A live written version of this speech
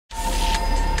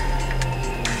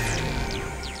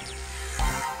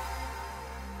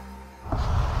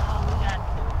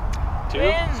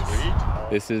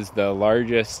This is the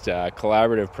largest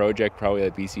collaborative project probably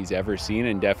that BC's ever seen,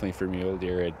 and definitely for mule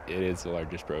deer, it is the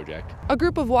largest project. A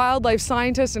group of wildlife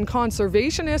scientists and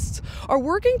conservationists are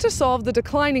working to solve the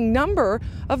declining number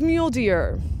of mule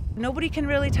deer. Nobody can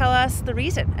really tell us the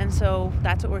reason, and so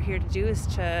that's what we're here to do, is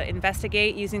to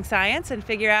investigate using science and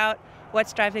figure out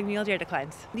what's driving mule deer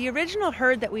declines. The original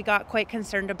herd that we got quite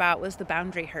concerned about was the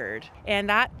boundary herd, and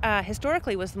that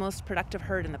historically was the most productive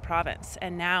herd in the province,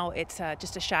 and now it's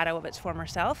just a shadow of its former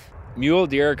self. Mule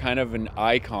deer are kind of an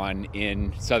icon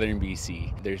in southern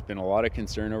BC. There's been a lot of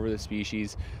concern over the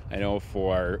species. I know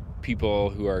for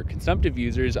people who are consumptive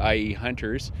users, i.e.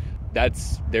 hunters,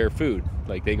 that's their food.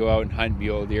 Like, they go out and hunt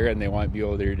mule deer and they want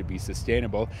mule deer to be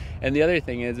sustainable. And the other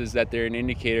thing is that they're an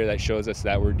indicator that shows us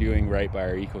that we're doing right by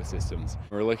our ecosystems.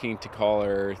 We're looking to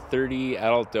collar 30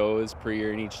 adult does per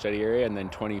year in each study area and then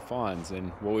 20 fawns.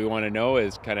 And what we want to know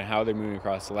is kind of how they're moving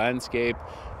across the landscape,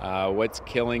 what's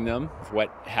killing them,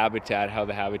 how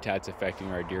the habitat's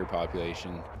affecting our deer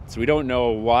population. So we don't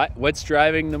know what's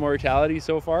driving the mortality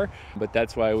so far, but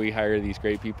that's why we hire these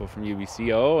great people from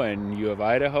UBCO and U of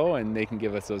Idaho, and they can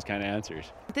give us those kind of answers.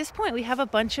 At this point, we have a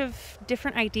bunch of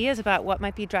different ideas about what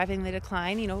might be driving the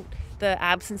decline. You know, the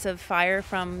absence of fire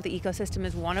from the ecosystem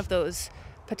is one of those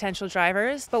potential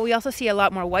drivers, but we also see a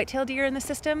lot more whitetail deer in the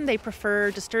system. They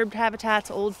prefer disturbed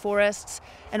habitats, old forests,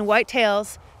 and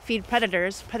whitetails feed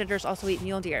predators. Predators also eat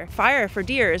mule deer. Fire for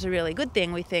deer is a really good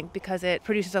thing, we think, because it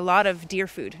produces a lot of deer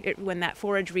food. When that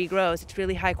forage regrows, it's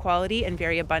really high quality and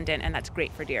very abundant, and that's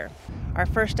great for deer. Our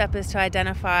first step is to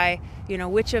identify,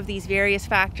 which of these various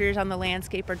factors on the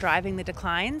landscape are driving the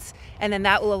declines, and then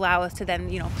that will allow us to then,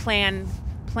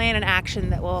 plan an action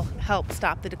that will help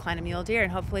stop the decline of mule deer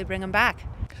and hopefully bring them back.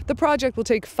 The project will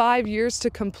take 5 years to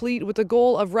complete, with the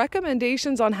goal of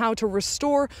recommendations on how to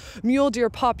restore mule deer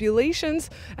populations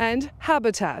and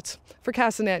habitat. For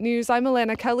Castanet News, I'm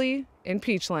Alana Kelly in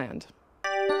Peachland.